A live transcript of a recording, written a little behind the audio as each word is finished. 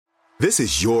This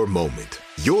is your moment,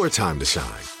 your time to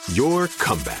shine, your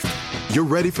comeback. You're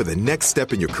ready for the next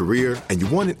step in your career, and you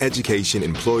want an education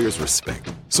employers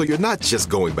respect. So you're not just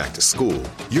going back to school,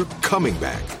 you're coming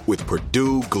back with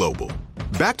Purdue Global.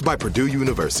 Backed by Purdue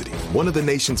University, one of the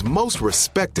nation's most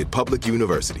respected public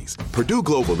universities, Purdue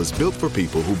Global is built for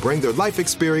people who bring their life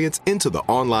experience into the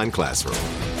online classroom.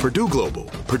 Purdue Global,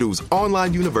 Purdue's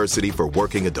online university for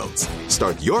working adults.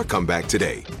 Start your comeback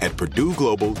today at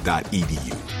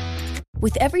purdueglobal.edu.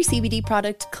 With every CBD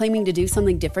product claiming to do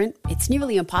something different, it's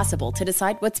nearly impossible to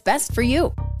decide what's best for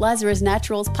you. Lazarus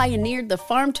Naturals pioneered the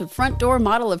farm-to-front-door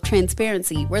model of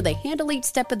transparency, where they handle each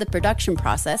step of the production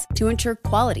process to ensure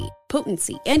quality,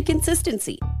 potency, and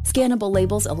consistency. Scannable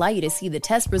labels allow you to see the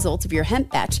test results of your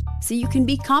hemp batch, so you can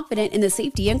be confident in the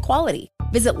safety and quality.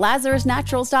 Visit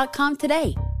LazarusNaturals.com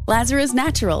today. Lazarus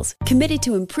Naturals, committed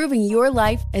to improving your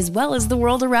life as well as the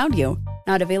world around you.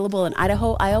 Not available in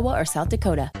Idaho, Iowa, or South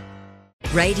Dakota.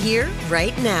 Right here,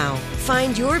 right now.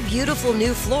 Find your beautiful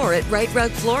new floor at Rite Rug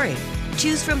Flooring.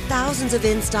 Choose from thousands of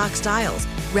in-stock styles,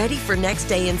 ready for next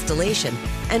day installation,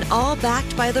 and all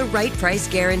backed by the right price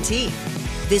guarantee.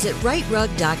 Visit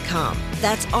riterug.com.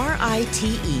 That's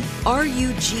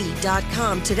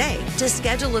RITERUG.com today to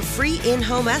schedule a free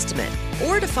in-home estimate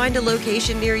or to find a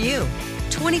location near you.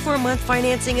 24-month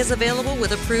financing is available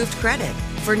with approved credit.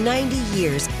 For 90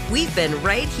 years, we've been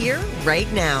right here,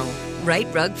 right now.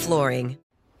 Rite Rug Flooring.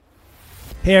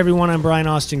 Hey everyone, I'm Brian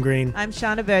Austin Green. I'm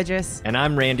Shauna Burgess. And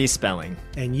I'm Randy Spelling.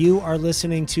 And you are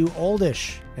listening to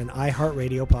Oldish, an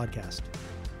iHeartRadio podcast.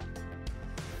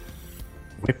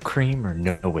 Whipped cream or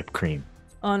no whipped cream?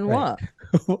 On what?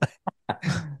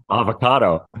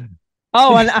 Avocado.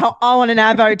 Oh, on an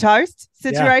avo toast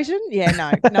situation?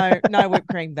 Yeah, no whipped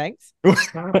cream, thanks.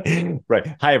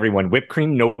 Right. Hi, everyone. Whipped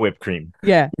cream, no whipped cream.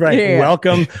 Yeah. Right. Yeah.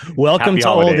 Welcome Happy to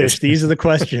holidays. Oldish. These are the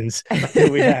questions that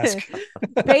we ask.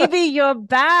 Baby, you're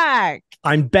back.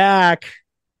 I'm back.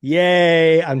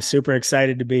 Yay. I'm super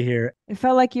excited to be here. It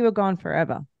felt like you were gone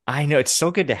forever. I know. It's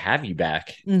so good to have you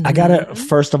back. Mm-hmm. I got to,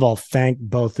 first of all, thank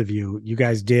both of you. You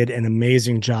guys did an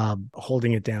amazing job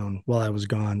holding it down while I was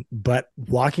gone. But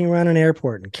walking around an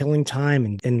airport and killing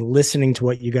time and listening to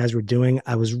what you guys were doing,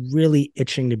 I was really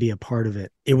itching to be a part of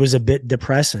it. It was a bit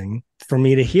depressing for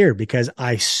me to hear because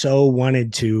I so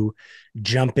wanted to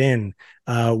jump in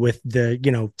with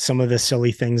the, some of the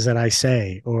silly things that I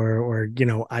say or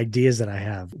ideas that I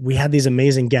have. We had these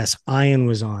amazing guests. Ian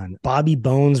was on. Bobby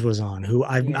Bones was on, who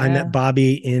I met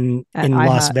Bobby in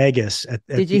Las Vegas.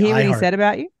 Did you hear what he said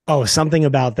about you? Oh, something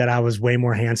about that I was way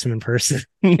more handsome in person.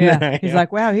 Yeah. He's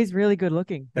like, wow, he's really good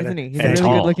looking, isn't he? He's a really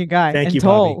good looking guy. Thank you,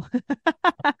 tall.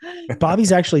 Bobby.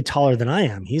 Bobby's actually taller than I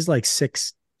am. He's like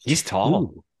 6'. He's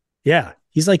tall. Yeah.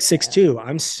 He's like 6'2".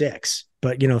 I'm 6.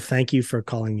 But, thank you for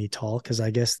calling me tall, because I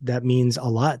guess that means a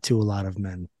lot to a lot of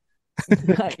men.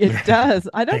 It does.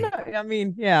 I don't know. I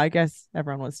mean, yeah, I guess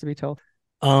everyone wants to be tall.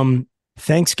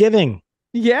 Thanksgiving.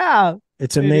 Yeah.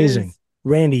 It's amazing.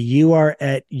 Randy, you are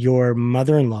at your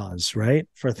mother-in-law's, right?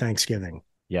 For Thanksgiving.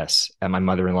 Yes. At my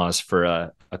mother-in-law's for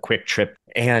a quick trip.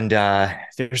 And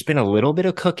there's been a little bit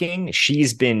of cooking.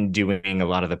 She's been doing a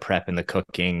lot of the prep and the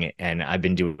cooking. And I've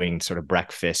been doing sort of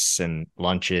breakfasts and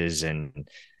lunches, and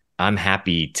I'm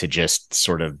happy to just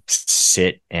sort of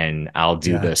sit and I'll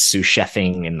do the sous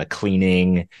chefing and the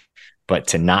cleaning, but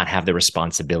to not have the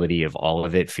responsibility of all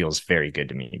of it feels very good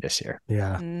to me this year.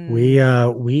 Yeah. We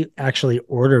actually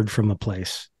ordered from a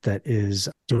place that is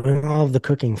doing all of the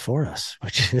cooking for us,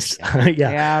 which is,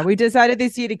 Yeah, we decided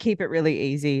this year to keep it really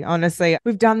easy. Honestly,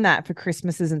 we've done that for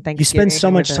Christmases and Thanksgiving. You spend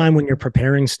so much time when you're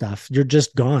preparing stuff. You're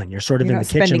just gone. You're sort of in the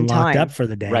kitchen locked up for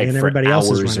the day, right, and everybody else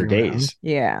is running or days.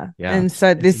 around. Yeah. And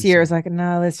so this year is like,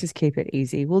 no, let's just keep it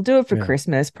easy. We'll do it for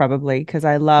Christmas probably, because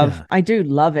I do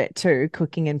love it too,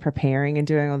 cooking and preparing and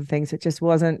doing all the things. It just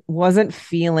wasn't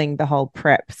feeling the whole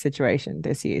prep situation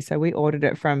this year. So we ordered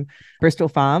it from Bristol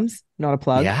Farms. Not a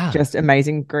plug, just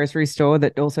amazing grocery store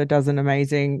that also does an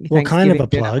amazing. What kind of a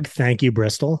dinner. plug? Thank you,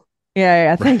 Bristol.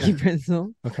 Yeah. Thank you,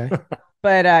 Bristol. Okay.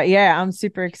 But I'm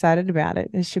super excited about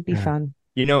it. It should be fun.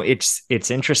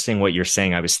 It's interesting what you're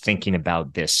saying. I was thinking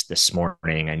about this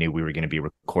morning. I knew we were going to be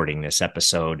recording this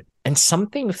episode, and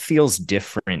something feels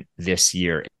different this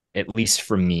year, at least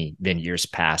for me, than years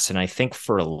past. And I think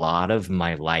for a lot of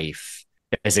my life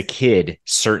as a kid,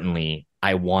 certainly,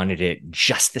 I wanted it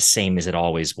just the same as it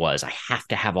always was. I have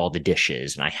to have all the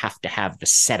dishes and I have to have the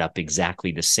setup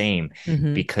exactly the same,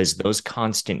 because those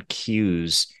constant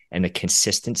cues and the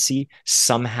consistency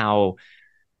somehow,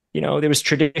 there was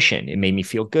tradition. It made me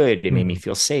feel good. It made me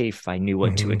feel safe. I knew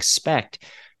what to expect.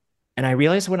 And I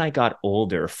realized when I got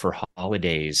older, for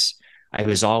holidays, I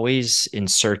was always in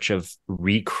search of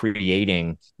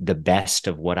recreating the best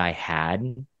of what I had.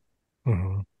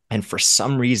 Mm-hmm. And for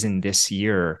some reason this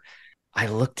year, I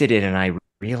looked at it and I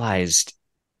realized,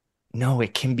 no,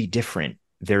 it can be different.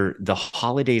 The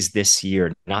holidays this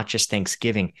year, not just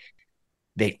Thanksgiving,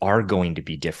 they are going to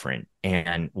be different.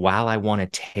 And while I want to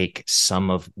take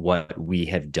some of what we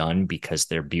have done because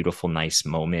they're beautiful, nice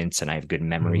moments, and I have good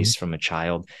memories from a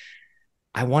child,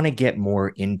 I want to get more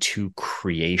into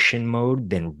creation mode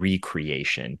than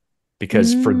recreation,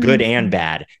 because for good and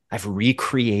bad, I've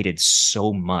recreated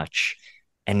so much.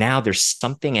 And now there's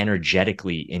something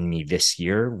energetically in me this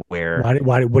year where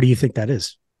what do you think that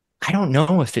is? I don't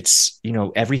know if it's,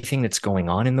 everything that's going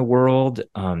on in the world.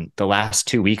 The last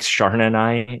 2 weeks, Sharna and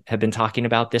I have been talking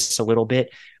about this a little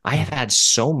bit. I have had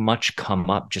so much come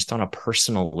up just on a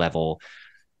personal level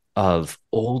of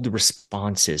old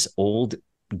responses, old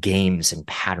games and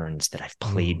patterns that I've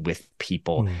played with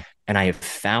people. And I have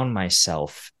found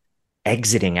myself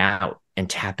exiting out and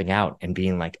tapping out and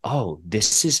being like, oh,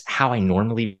 this is how I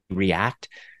normally react.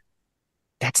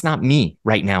 That's not me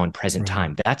right now in present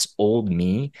time. That's old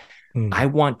me. I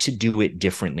want to do it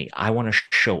differently. I want to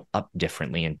show up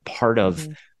differently. And part of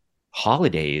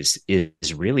holidays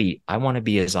is really, I want to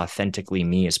be as authentically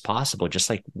me as possible, just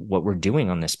like what we're doing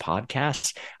on this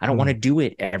podcast. I don't want to do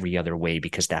it every other way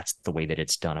because that's the way that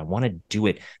it's done. I want to do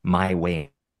it my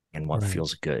way and what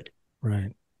feels good.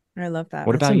 Right. I love that.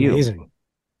 What about you? Amazing.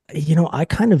 I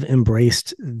kind of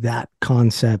embraced that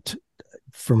concept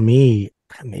for me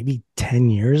maybe 10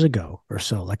 years ago or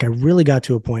so. Like I really got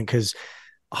to a point because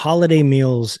holiday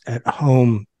meals at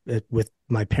home with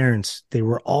my parents, they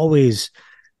were always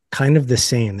kind of the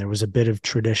same. There was a bit of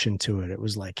tradition to it. It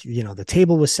was like, the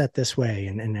table was set this way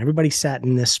and everybody sat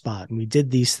in this spot and we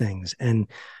did these things. And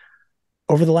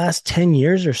over the last 10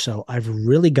 years or so, I've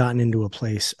really gotten into a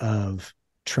place of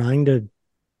trying to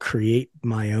create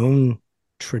my own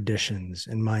traditions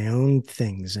and my own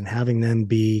things and having them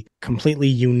be completely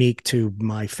unique to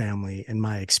my family and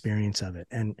my experience of it.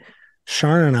 And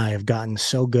Sharna and I have gotten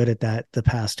so good at that the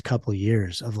past couple of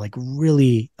years of like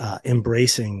really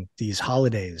embracing these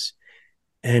holidays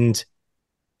and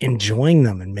enjoying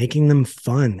them and making them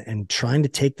fun and trying to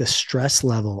take the stress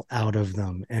level out of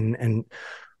them and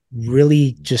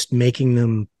really just making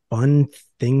them fun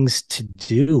things to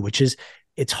do, which is,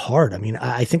 it's hard. I mean,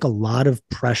 I think a lot of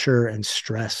pressure and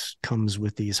stress comes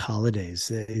with these holidays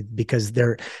because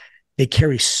they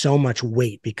carry so much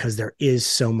weight because there is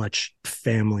so much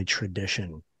family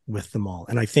tradition with them all.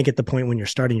 And I think at the point when you're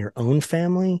starting your own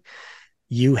family,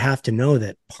 you have to know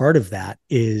that part of that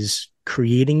is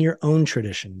creating your own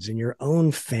traditions and your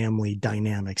own family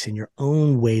dynamics and your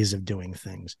own ways of doing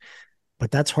things.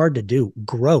 But that's hard to do.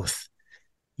 Growth.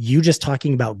 You just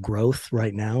talking about growth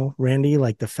right now, Randy,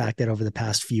 like the fact that over the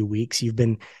past few weeks,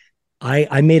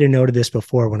 I made a note of this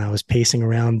before when I was pacing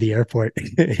around the airport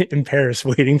in Paris,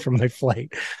 waiting for my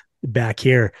flight back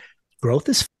here. Growth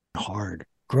is hard.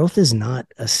 Growth is not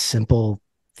a simple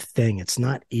thing. It's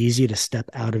not easy to step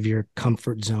out of your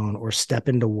comfort zone or step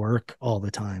into work all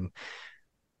the time,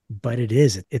 but it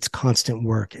is. It's constant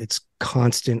work. It's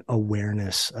constant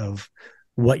awareness of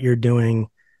what you're doing,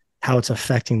 how it's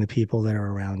affecting the people that are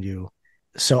around you.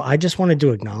 So I just wanted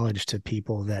to acknowledge to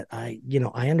people that I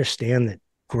understand that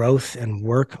growth and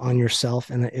work on yourself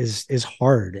and is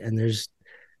hard. And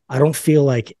I don't feel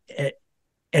like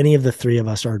any of the three of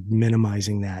us are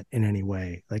minimizing that in any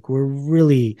way. Like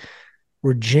we're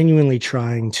genuinely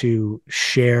trying to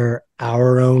share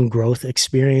our own growth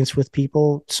experience with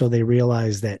people so they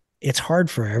realize that it's hard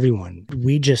for everyone.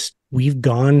 We've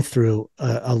gone through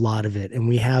a lot of it and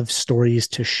we have stories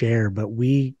to share, but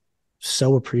we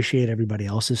so appreciate everybody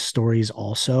else's stories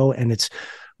also. And it's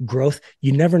growth.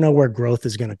 You never know where growth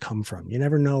is going to come from. You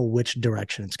never know which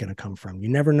direction it's going to come from. You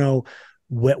never know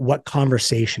what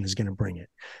conversation is going to bring it.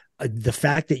 The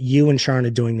fact that you and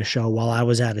Sharna doing the show while I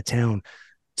was out of town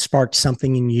sparked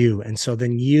something in you. And so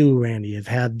then you, Randy, have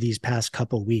had these past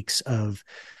couple of weeks of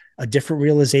a different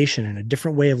realization and a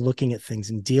different way of looking at things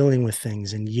and dealing with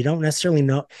things. And you don't necessarily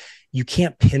know, you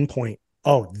can't pinpoint,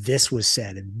 oh, this was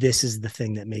said and this is the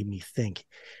thing that made me think.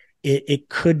 It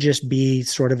could just be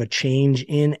sort of a change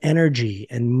in energy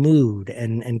and mood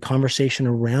and conversation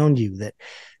around you that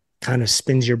kind of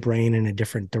spins your brain in a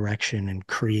different direction and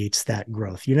creates that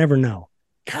growth. You never know.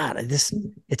 God,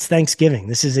 it's Thanksgiving.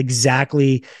 This is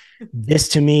exactly this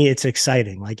to me. It's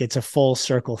exciting. Like it's a full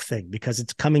circle thing because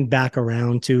it's coming back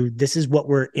around to this is what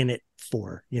we're in it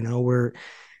for.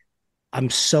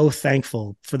 I'm so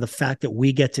thankful for the fact that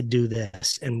we get to do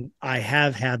this. And I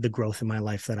have had the growth in my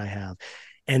life that I have.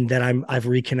 and that I've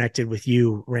reconnected with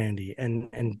you, Randy,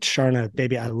 and Sharna,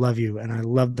 baby, I love you. And I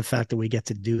love the fact that we get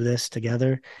to do this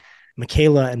together.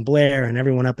 Michaela and Blair and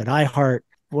everyone up at iHeart.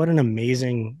 What an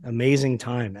amazing, amazing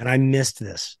time. And I missed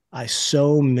this. I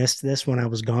so missed this when I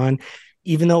was gone.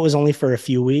 Even though it was only for a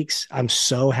few weeks, I'm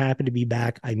so happy to be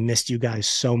back. I missed you guys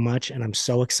so much, and I'm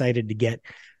so excited to get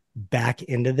back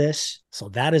into this. So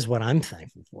that is what I'm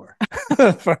thankful for.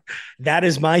 That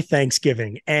is my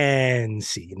Thanksgiving and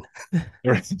scene.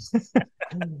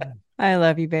 I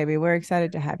love you, baby. We're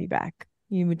excited to have you back.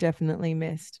 You were definitely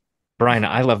missed. Brian,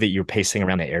 I love that you're pacing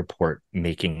around the airport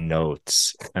making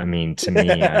notes. I mean, to me,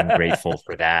 I'm grateful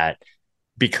for that,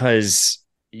 because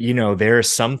there are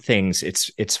some things.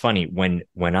 It's funny when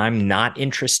I'm not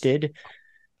interested,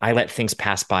 I let things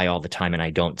pass by all the time and I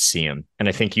don't see them. And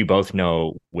I think you both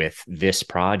know with this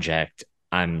project,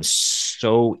 I'm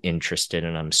so interested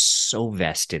and I'm so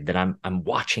vested that I'm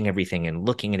watching everything and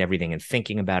looking at everything and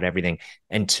thinking about everything.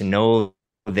 And to know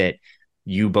that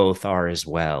you both are as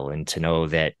well, and to know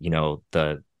that,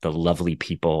 the lovely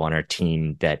people on our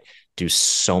team that do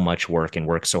so much work and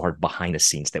work so hard behind the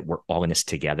scenes, that we're all in this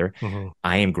together. Mm-hmm.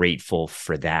 I am grateful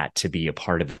for that, to be a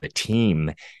part of the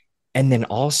team. And then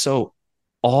also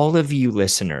all of you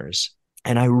listeners,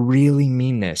 and I really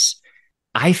mean this,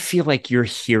 I feel like you're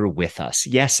here with us.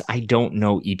 Yes, I don't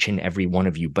know each and every one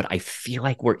of you, but I feel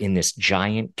like we're in this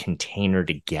giant container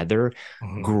together,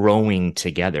 mm-hmm. growing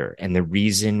together. And the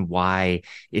reason why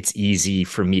it's easy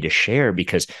for me to share,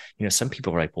 because, some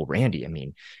people are like, well, Randy, I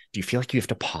mean, do you feel like you have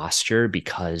to posture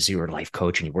because you're a life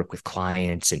coach and you work with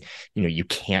clients and, you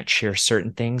can't share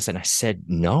certain things? And I said,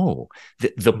 no, the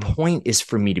mm-hmm. point is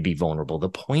for me to be vulnerable. The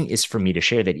point is for me to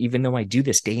share that even though I do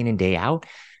this day in and day out,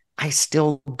 I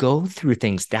still go through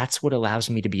things. That's what allows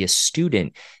me to be a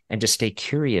student and to stay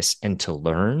curious and to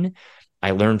learn.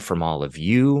 I learned from all of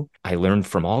you. I learned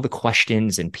from all the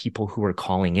questions and people who are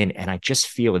calling in. And I just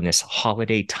feel in this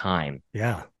holiday time.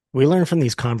 Yeah. We learn from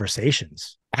these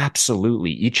conversations.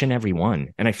 Absolutely. Each and every one.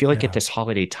 And I feel like at this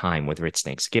holiday time, whether it's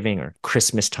Thanksgiving or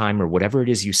Christmas time or whatever it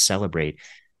is you celebrate,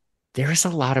 there is a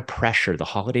lot of pressure. The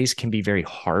holidays can be very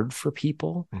hard for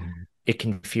people. Mm-hmm. It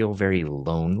can feel very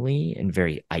lonely and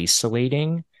very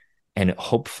isolating. And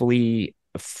hopefully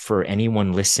for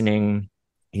anyone listening,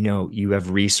 you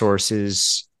have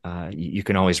resources. You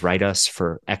can always write us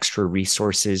for extra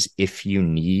resources if you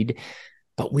need,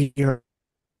 but we are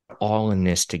all in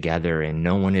this together, and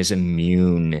no one is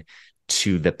immune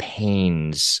to the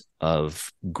pains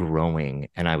of growing.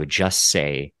 And I would just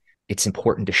say, it's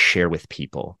important to share with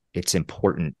people. It's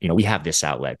important, we have this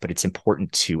outlet, but it's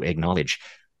important to acknowledge,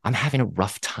 I'm having a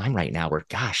rough time right now, where,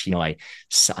 gosh,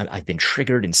 I've been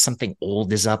triggered and something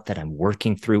old is up that I'm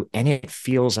working through, and it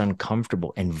feels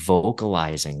uncomfortable. And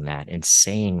vocalizing that and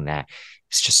saying that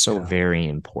is just so very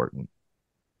important.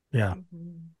 Yeah,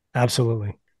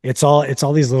 absolutely. It's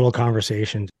all these little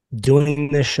conversations.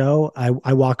 Doing this show,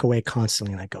 I walk away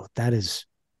constantly and I go, that is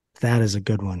a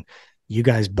good one. You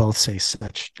guys both say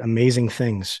such amazing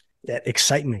things that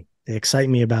excite me. They excite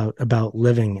me about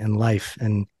living and life,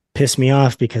 and piss me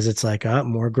off because it's like,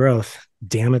 more growth.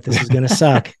 Damn it, this is going to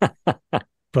suck.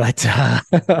 But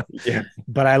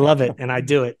but I love it and I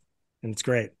do it, and it's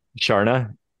great.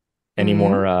 Sharna, any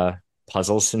more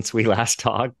puzzles since we last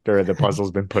talked, or the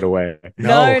puzzle's been put away?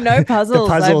 No puzzles.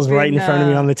 The puzzle is right in front of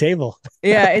me on the table.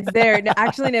 Yeah, it's there. It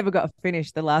actually never got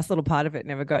finished. The last little part of it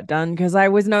never got done because I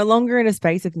was no longer in a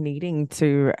space of needing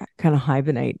to kind of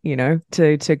hibernate,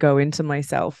 to go into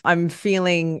myself. I'm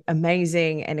feeling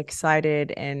amazing and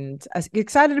excited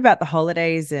about the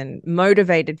holidays and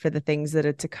motivated for the things that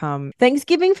are to come.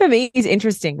 Thanksgiving for me is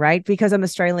interesting, right? Because I'm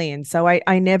Australian. So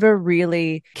I never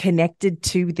really connected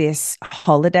to this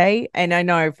holiday. And I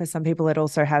know for some people, it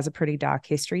also has a pretty dark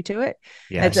history to it.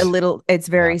 Yes. It's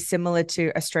very similar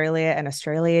to Australia and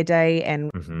Australia Day. And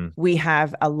we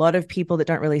have a lot of people that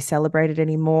don't really celebrate it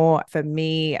anymore. For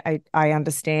me, I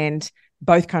understand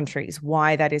both countries,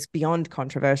 why that is beyond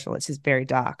controversial. It's just very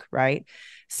dark, right?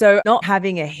 So not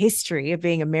having a history of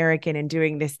being American and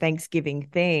doing this Thanksgiving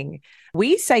thing,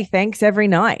 we say thanks every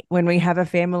night when we have a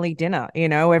family dinner.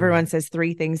 Everyone says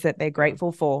 3 things that they're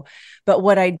grateful for. But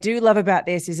what I do love about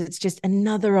this is it's just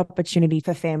another opportunity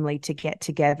for family to get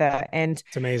together. And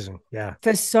it's amazing. Yeah.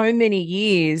 For so many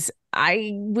years,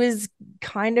 I was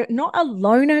kind of not a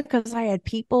loner because I had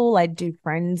people. I'd do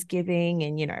Friendsgiving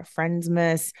and,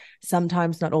 Friendsmas,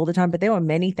 sometimes, not all the time, but there were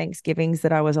many Thanksgivings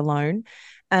that I was alone.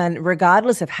 And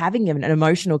regardless of having an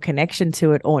emotional connection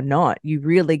to it or not, you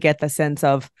really get the sense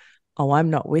of, oh, I'm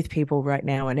not with people right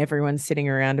now and everyone's sitting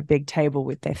around a big table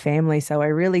with their family. So I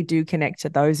really do connect to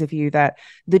those of you that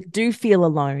do feel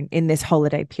alone in this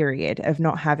holiday period of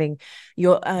not having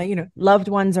your loved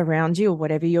ones around you, or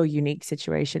whatever your unique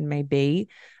situation may be.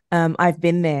 I've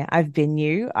been there. I've been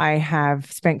you. I have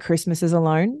spent Christmases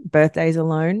alone, birthdays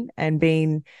alone, and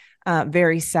been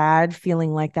very sad,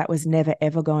 feeling like that was never,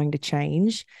 ever going to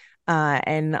change.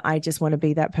 And I just want to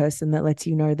be that person that lets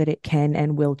you know that it can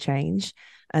and will change,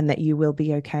 and that you will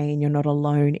be okay and you're not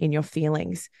alone in your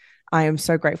feelings. I am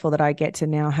so grateful that I get to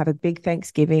now have a big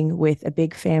Thanksgiving with a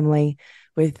big family,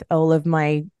 with all of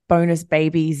my bonus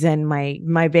babies and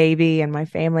my baby and my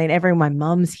family and everyone. My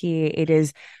mum's here. It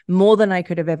is more than I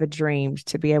could have ever dreamed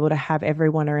to be able to have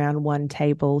everyone around one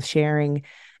table sharing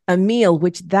a meal,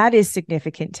 which that is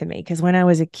significant to me, because when I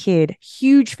was a kid,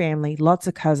 huge family, lots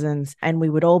of cousins, and we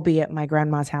would all be at my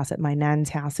grandma's house, at my nan's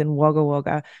house in Wagga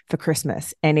Wagga for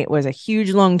Christmas. And it was a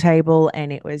huge long table,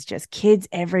 and it was just kids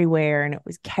everywhere, and it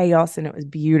was chaos, and it was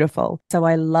beautiful. So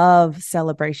I love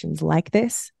celebrations like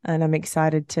this, and I'm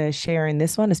excited to share in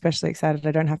this one, especially excited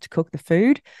I don't have to cook the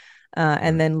food.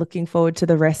 And then looking forward to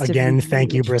the rest of the year.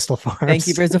 Thank you, Bristol Farms. Thank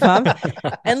you, Bristol Farms.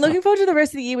 And looking forward to the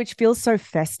rest of the year, which feels so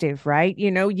festive, right? You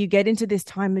know, you get into this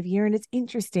time of year and it's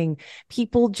interesting.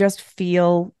 People just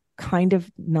feel kind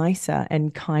of nicer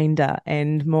and kinder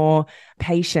and more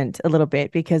patient a little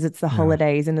bit, because it's the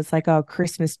holidays and it's like, oh,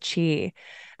 Christmas cheer.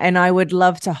 And I would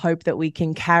love to hope that we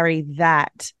can carry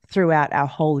that throughout our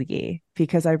whole year,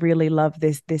 because I really love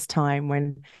this time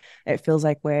when it feels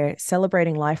like we're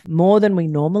celebrating life more than we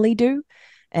normally do.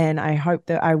 And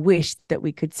I wish that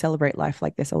we could celebrate life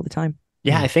like this all the time.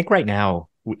 Yeah, I think right now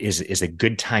is a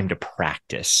good time to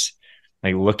practice.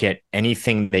 Like, look at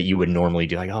anything that you would normally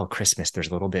do, like, oh, Christmas, there's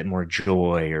a little bit more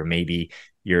joy, or maybe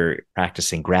you're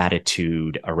practicing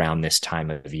gratitude around this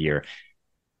time of year.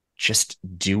 Just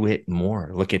do it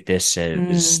more. Look at this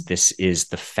as this is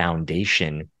the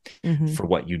foundation for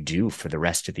what you do for the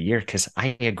rest of the year. Because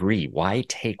I agree. Why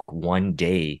take one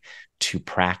day to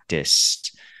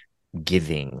practice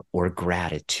giving or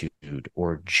gratitude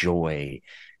or joy?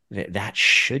 That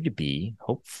should be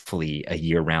hopefully a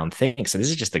year-round thing. So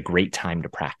this is just a great time to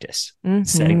practice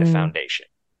setting the foundation.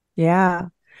 Yeah.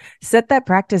 Set that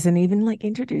practice and even like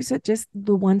introduce it just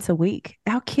the once a week.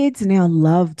 Our kids now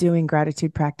love doing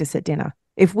gratitude practice at dinner.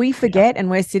 If we forget and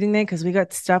we're sitting there because we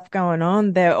got stuff going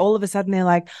on, they're all of a sudden they're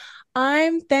like,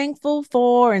 I'm thankful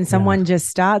for, and someone just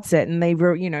starts it and they,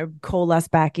 call us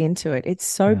back into it. It's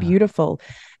so beautiful.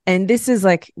 And this is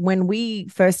like when we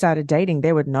first started dating,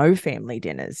 there were no family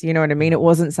dinners. You know what I mean? It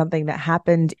wasn't something that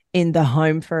happened in the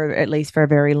home for at least for a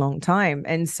very long time.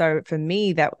 And so for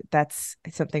me, that's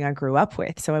something I grew up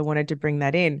with. So I wanted to bring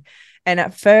that in. And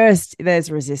at first there's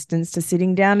resistance to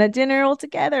sitting down at dinner all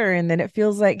together. And then it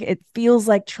feels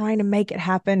like trying to make it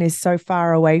happen is so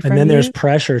far away from you. And then there's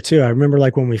pressure too. I remember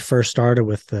like when we first started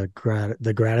with the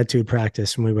gratitude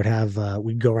practice, and we would have,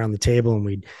 we'd go around the table and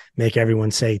we'd make everyone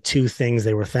say 2 things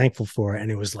they were thankful for. And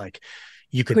it was like,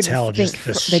 you could tell just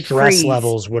the stress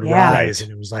levels would rise.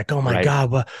 And it was like, oh my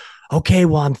God, well, okay,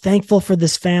 well, I'm thankful for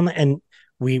this family. And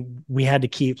we had to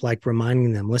keep like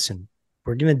reminding them, listen,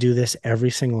 we're going to do this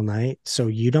every single night. So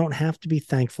you don't have to be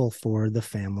thankful for the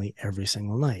family every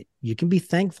single night. You can be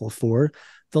thankful for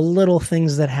the little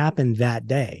things that happened that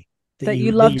day. That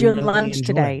you loved your really lunch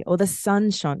today, or the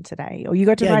sun shone today, or you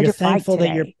got to ride your bike today. You're thankful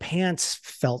that your pants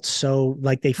felt so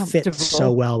like they fit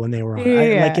so well when they were on.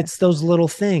 Like it's those little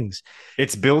things.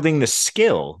 It's building the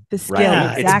skill. Right?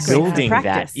 Yeah, exactly. It's building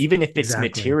that, even if it's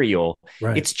material.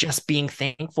 Right. It's just being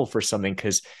thankful for something,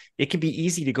 because it can be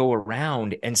easy to go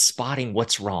around and spotting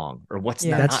what's wrong or what's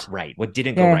not right, what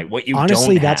didn't go right, what you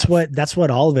honestly don't have. that's what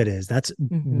all of it is. That's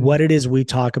what it is we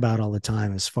talk about all the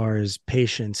time, as far as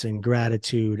patience and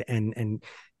gratitude and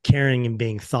caring and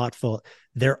being thoughtful.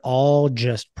 They're all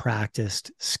just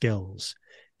practiced skills.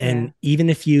 And even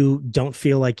if you don't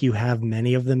feel like you have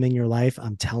many of them in your life,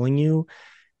 I'm telling you,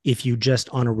 if you just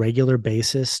on a regular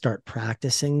basis start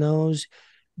practicing those,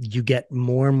 you get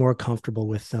more and more comfortable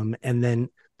with them. And then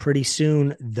pretty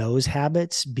soon those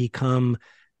habits become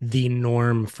the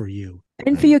norm for you.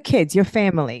 And for your kids, your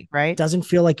family, right? Doesn't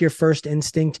feel like your first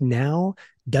instinct now,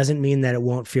 doesn't mean that it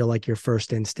won't feel like your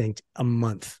first instinct a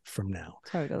month from now,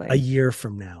 totally, a year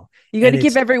from now. You got to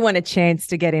give everyone a chance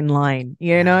to get in line,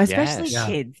 especially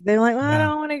kids. They're like, well, I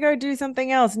don't want to go do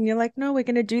something else. And you're like, no, we're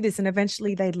going to do this. And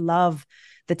eventually they love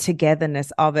the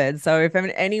togetherness of it. So if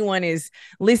anyone is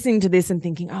listening to this and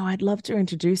thinking, oh, I'd love to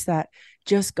introduce that,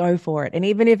 just go for it. And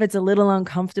even if it's a little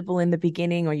uncomfortable in the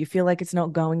beginning, or you feel like it's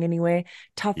not going anywhere,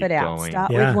 tough it out.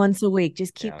 Start with once a week.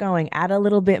 Just keep going. Add a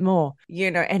little bit more,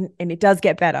 and it does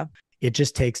get better. it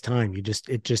just takes time.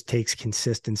 It just takes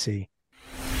consistency.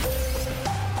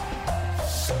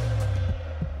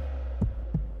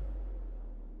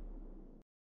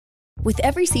 With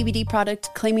every CBD product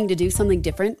claiming to do something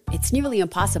different, it's nearly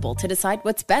impossible to decide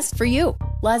what's best for you.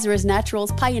 Lazarus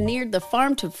Naturals pioneered the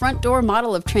farm-to-front-door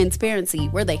model of transparency,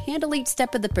 where they handle each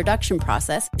step of the production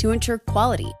process to ensure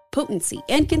quality, potency,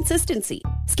 and consistency.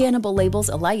 Scannable labels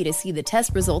allow you to see the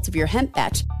test results of your hemp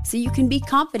batch, so you can be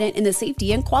confident in the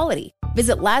safety and quality.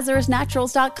 Visit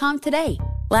LazarusNaturals.com today.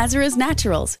 Lazarus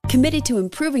Naturals, committed to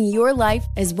improving your life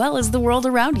as well as the world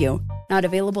around you. Not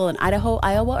available in Idaho,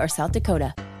 Iowa, or South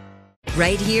Dakota.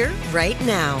 Right here, right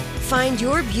now. Find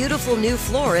your beautiful new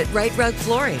floor at Right Rug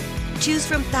Flooring. Choose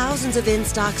from thousands of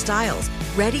in-stock styles,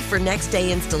 ready for next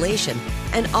day installation,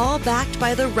 and all backed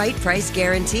by the right price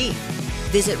guarantee.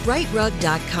 Visit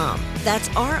rightrug.com. That's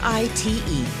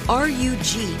RITERUG.com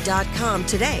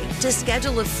today to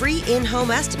schedule a free in-home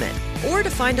estimate or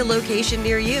to find a location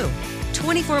near you.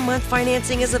 24-month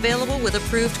financing is available with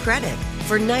approved credit.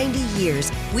 For 90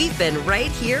 years, we've been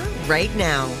right here, right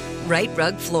now. Right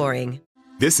Rug Flooring.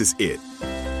 This is it.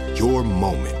 Your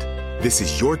moment. This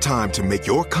is your time to make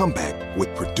your comeback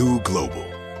with Purdue Global.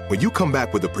 When you come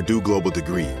back with a Purdue Global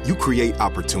degree, you create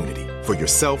opportunity for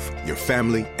yourself, your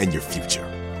family, and your future.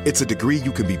 It's a degree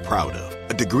you can be proud of,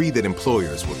 a degree that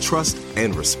employers will trust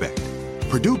and respect.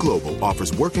 Purdue Global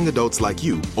offers working adults like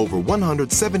you over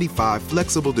 175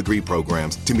 flexible degree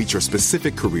programs to meet your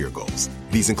specific career goals.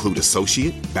 These include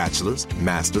associate, bachelor's,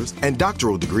 master's, and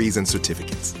doctoral degrees and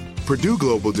certificates. Purdue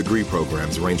Global degree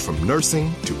programs range from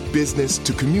nursing to business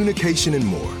to communication and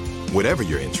more. Whatever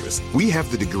your interest, we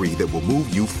have the degree that will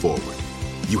move you forward.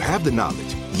 You have the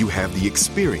knowledge, you have the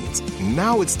experience.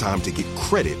 Now it's time to get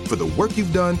credit for the work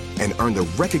you've done and earn the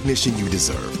recognition you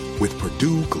deserve with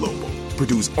Purdue Global,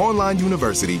 Purdue's online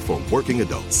university for working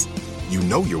adults. You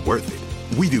know you're worth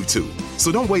it. We do too.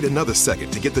 So don't wait another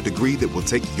second to get the degree that will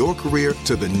take your career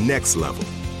to the next level.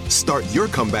 Start your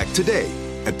comeback today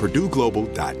at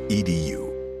purdueglobal.edu.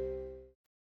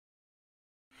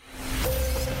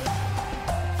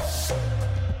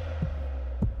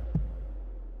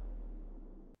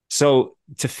 So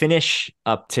to finish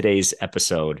up today's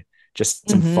episode, just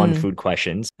some fun food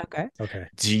questions. Okay.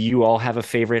 Do you all have a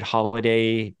favorite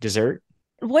holiday dessert?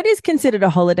 What is considered a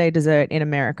holiday dessert in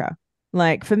America?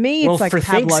 Like for me, it's like for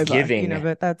pavlova, Thanksgiving,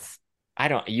 but that's...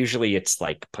 Usually it's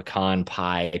like pecan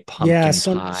pie, pumpkin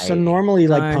pie. So normally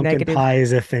like pumpkin negative. pie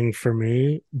is a thing for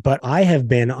me, but I have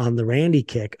been on the Randy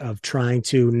kick of trying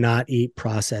to not eat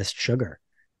processed sugar.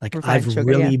 Like Refined I've sugar,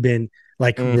 really yeah. been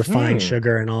like refined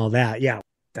sugar and all that. Yeah,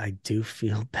 I do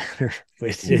feel better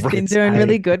with it. You've been doing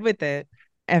really good with it.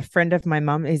 A friend of my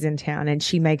mum is in town and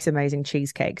she makes amazing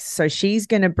cheesecakes. So she's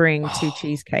going to bring 2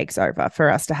 cheesecakes over for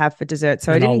us to have for dessert.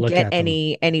 So And I I'll didn't look get at them.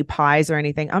 any pies or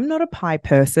anything. I'm not a pie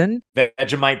person.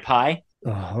 Vegemite pie?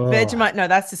 Vegemite, no,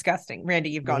 that's disgusting.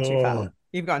 Randy, you've gone too Oh. far.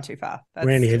 You've gone too far. That's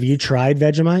Randy, have you tried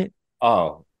Vegemite?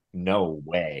 Oh, no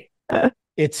way.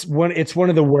 It's one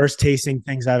of the worst tasting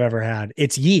things I've ever had.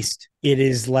 It's yeast. It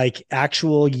is like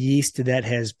actual yeast that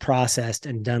has processed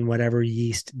and done whatever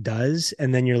yeast does.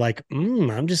 And then you're like,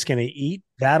 I'm just going to eat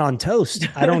that on toast.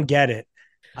 I don't get it.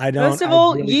 I don't. First of I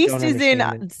all, really yeast don't is in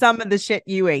understand it. some of the shit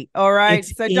you eat. All right.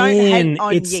 It's So don't hate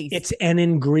on it's, yeast. It's an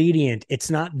ingredient.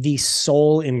 It's not the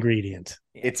sole ingredient.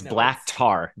 It's black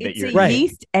tar that It's you're a Right.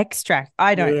 yeast extract.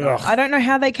 I don't know. Ugh. I don't know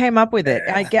how they came up with it.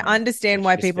 I understand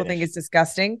why Just people think finish. it's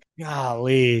disgusting.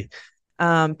 Golly.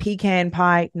 Pecan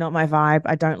pie, not my vibe.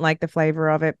 I don't like the flavor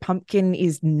of it. Pumpkin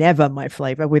is never my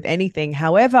flavor with anything.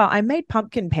 However, I made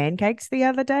pumpkin pancakes the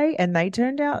other day and they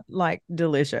turned out like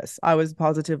delicious. I was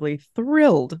positively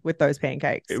thrilled with those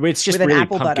pancakes. It's just with an really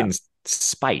apple butter. pumpkin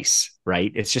spice,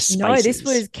 right? It's just No, spices. this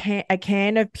was a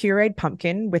can of pureed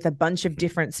pumpkin with a bunch of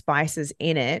different spices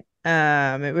in it.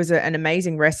 It was an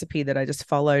amazing recipe that I just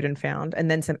followed and found,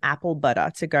 and then some apple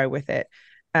butter to go with it.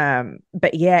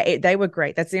 But yeah, they were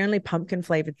great. That's the only pumpkin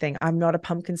flavored thing. I'm not a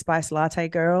pumpkin spice latte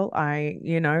girl.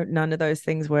 None of those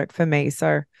things work for me.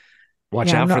 So Watch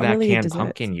yeah, I'm out for not that really a canned dessert.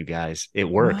 pumpkin, you guys. It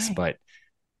works, Why? but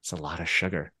it's a lot of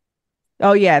sugar.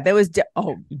 Oh yeah, there was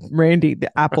Randy,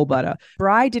 the apple butter.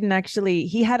 Bri didn't actually.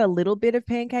 He had a little bit of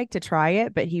pancake to try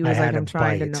it, but he was I like, had "I'm a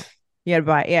trying to bite. not." Yeah,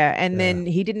 bite. Yeah, and Yeah. then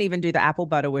he didn't even do the apple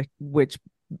butter, which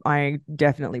I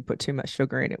definitely put too much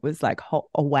sugar in. It was like, oh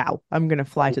wow, I'm gonna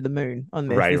fly to the moon on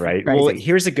this. Right, This is right. crazy. Well,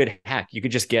 here's a good hack. You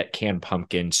could just get canned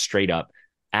pumpkin straight up,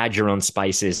 add your own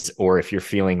spices, or if you're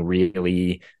feeling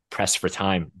really pressed for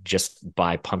time, just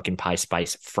buy pumpkin pie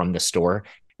spice from the store,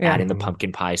 Yeah. add in the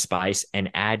pumpkin pie spice, and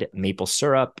add maple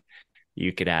syrup.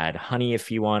 You could add honey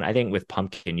if you want. I think with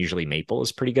pumpkin, usually maple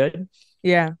is pretty good,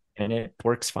 Yeah. and it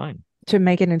works fine. To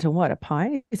make it into what? A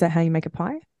pie? Is that how you make a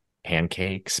pie?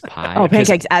 Pancakes, pie. Oh,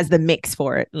 pancakes as the mix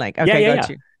for it. Like, okay, got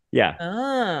you. Yeah.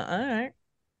 Ah, all right.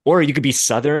 Or you could be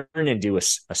Southern and do a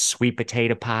sweet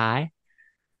potato pie.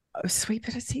 Oh, sweet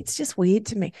potato. It's just weird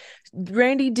to me.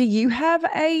 Randy, do you have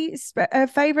a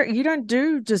favorite? You don't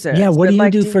do desserts. Yeah, what do you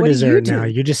do for dessert now? Do?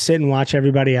 You just sit and watch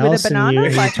everybody else, and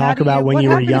you talk about when what you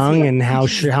were happens young and how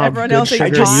everyone good else eats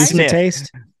sugar pie? used to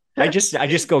taste. I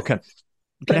just go, can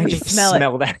I just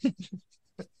smell that?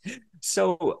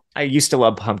 So I used to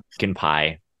love pumpkin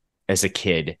pie as a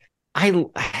kid.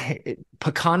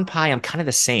 Pecan pie, I'm kind of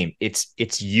the same.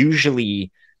 It's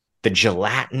usually the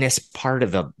gelatinous part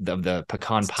of the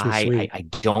pecan pie. I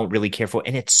don't really care for,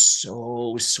 and it's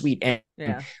so sweet.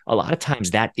 And a lot of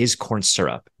times that is corn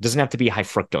syrup. It doesn't have to be high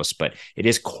fructose, but it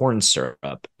is corn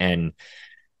syrup. And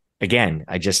again,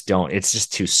 I just don't. It's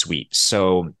just too sweet.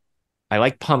 So I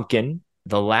like pumpkin.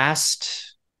 The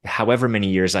last however many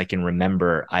years I can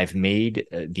remember, I've made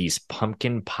these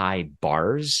pumpkin pie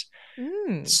bars.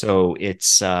 So it's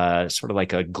sort of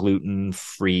like a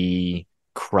gluten-free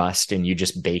crust, and you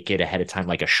just bake it ahead of time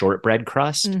like a shortbread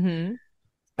crust. And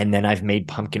then I've made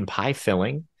pumpkin pie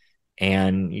filling,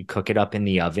 and you cook it up in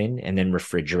the oven and then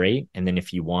refrigerate. And then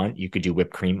if you want, you could do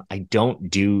whipped cream. I don't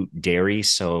do dairy,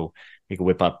 so you can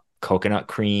whip up coconut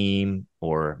cream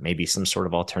or maybe some sort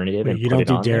of alternative. Wait, and you don't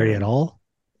do dairy at all?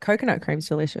 Coconut cream's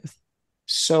delicious.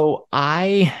 So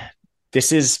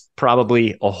this is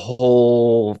probably a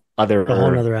whole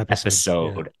other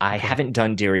episode. Yeah. I haven't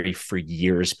done dairy for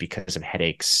years because of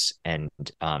headaches and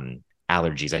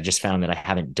allergies. I just found that I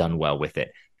haven't done well with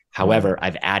it. However,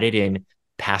 I've added in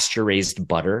pasture raised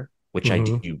butter, which I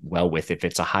do well with. If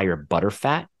it's a higher butter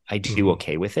fat, I do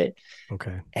okay with it.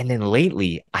 Okay. And then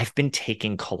lately I've been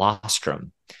taking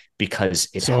colostrum because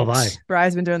it helps. Have I.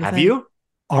 Brian's been doing the same. Have you?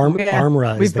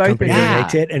 Armra is the company that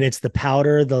makes it, and it's the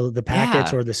powder, the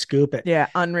packets or the scoop.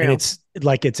 Unreal. And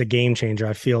it's a game changer.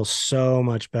 I feel so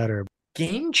much better.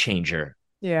 Game changer.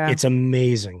 Yeah. It's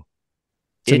amazing.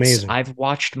 It's amazing. I've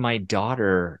watched my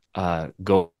daughter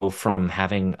go from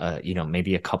having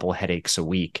maybe a couple headaches a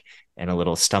week and a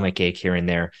little stomach ache here and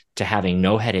there to having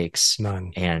no headaches,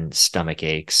 none, and stomach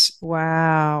aches.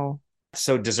 Wow.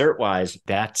 So dessert wise,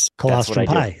 that's colostrum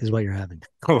what I pie is what you're having.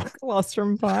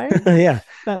 Colostrum pie? Yeah.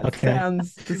 That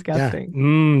sounds disgusting.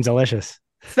 Yeah. Delicious.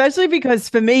 Especially because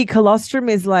for me, colostrum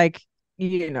is like,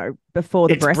 before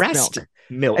the breast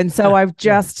milk. And so I've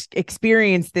just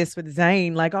experienced this with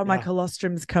Zane, like, my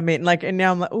colostrum's come in. Like, and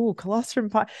now I'm like, oh, colostrum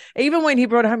pie. Even when he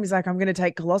brought it home, he's like, I'm going to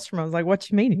take colostrum. I was like, what do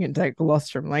you mean you can take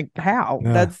colostrum? Like, how?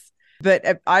 Yeah.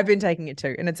 But I've been taking it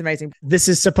too, and it's amazing. This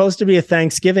is supposed to be a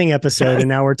Thanksgiving episode, and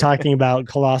now we're talking about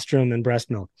colostrum and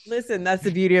breast milk. Listen, that's the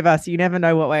beauty of us. You never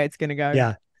know what way it's going to go.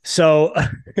 Yeah. So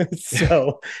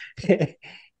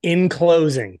in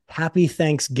closing, happy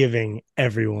Thanksgiving,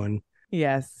 everyone.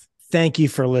 Yes. Thank you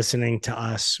for listening to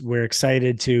us. We're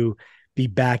excited to be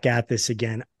back at this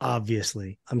again,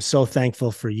 obviously. I'm so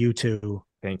thankful for you two.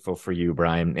 Thankful for you,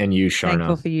 Brian, and you, Sharna.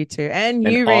 Thankful for you too. And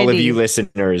you, all Randy. of you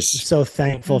listeners. So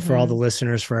thankful for all the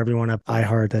listeners, for everyone at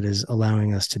iHeart that is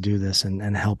allowing us to do this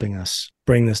and helping us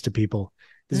bring this to people.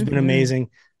 This has been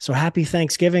amazing. So happy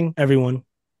Thanksgiving, everyone.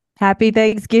 Happy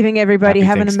Thanksgiving, everybody.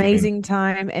 Have an amazing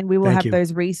time. And we will have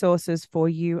those resources for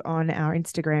you on our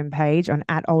Instagram page on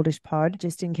 @oldishpod,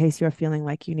 just in case you're feeling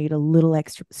like you need a little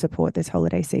extra support this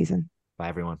holiday season. Bye,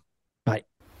 everyone. Bye.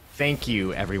 Thank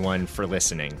you, everyone, for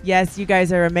listening. Yes, you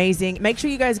guys are amazing. Make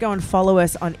sure you guys go and follow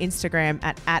us on Instagram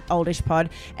at @oldishpod.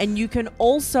 And you can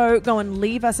also go and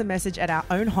leave us a message at our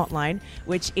own hotline,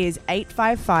 which is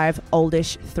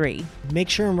 855-OLDISH-3. Make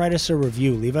sure and write us a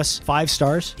review. Leave us 5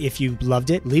 stars if you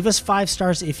loved it. Leave us 5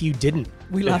 stars if you didn't.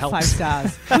 We love 5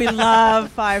 stars. We love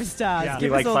 5 stars. Yeah. We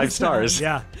like 5 stars.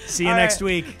 Yeah. See you next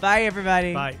week. Bye,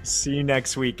 everybody. Bye. See you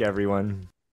next week, everyone.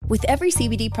 With every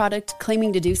CBD product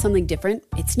claiming to do something different,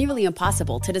 it's nearly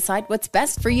impossible to decide what's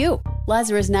best for you.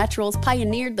 Lazarus Naturals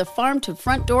pioneered the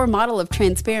farm-to-front-door model of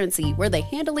transparency, where they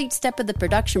handle each step of the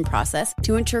production process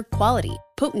to ensure quality,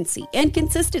 potency, and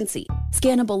consistency.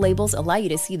 Scannable labels allow you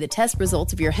to see the test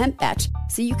results of your hemp batch,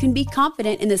 so you can be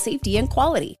confident in the safety and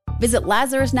quality. Visit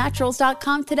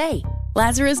LazarusNaturals.com today.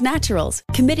 Lazarus Naturals,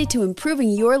 committed to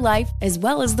improving your life as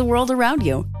well as the world around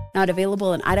you. Not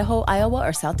available in Idaho, Iowa,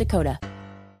 or South Dakota.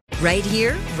 Right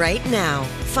here, right now.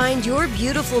 Find your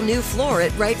beautiful new floor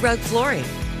at Right Rug Flooring.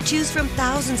 Choose from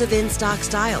thousands of in-stock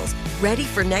styles, ready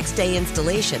for next day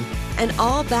installation, and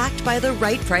all backed by the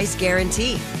right price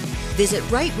guarantee. Visit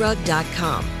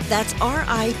rightrug.com. That's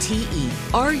RITERUG.com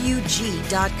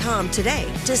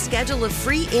today to schedule a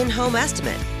free in-home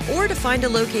estimate or to find a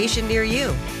location near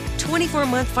you.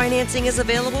 24-month financing is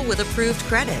available with approved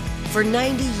credit. For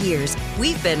 90 years,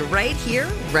 we've been right here,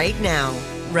 right now.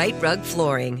 Right Rug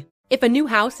Flooring. If a new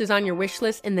house is on your wish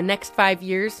list in the next 5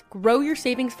 years, grow your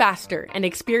savings faster and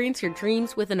experience your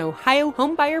dreams with an Ohio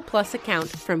Homebuyer Plus account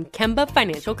from Kemba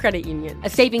Financial Credit Union. A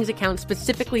savings account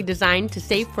specifically designed to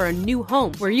save for a new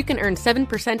home, where you can earn 7%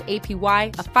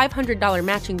 APY, a $500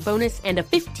 matching bonus, and a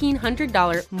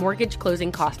 $1,500 mortgage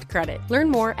closing cost credit. Learn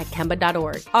more at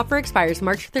Kemba.org. Offer expires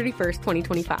March 31st,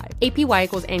 2025. APY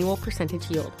equals annual percentage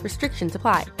yield. Restrictions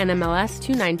apply. NMLS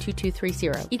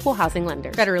 292230. Equal housing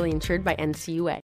lender. Federally insured by NCUA.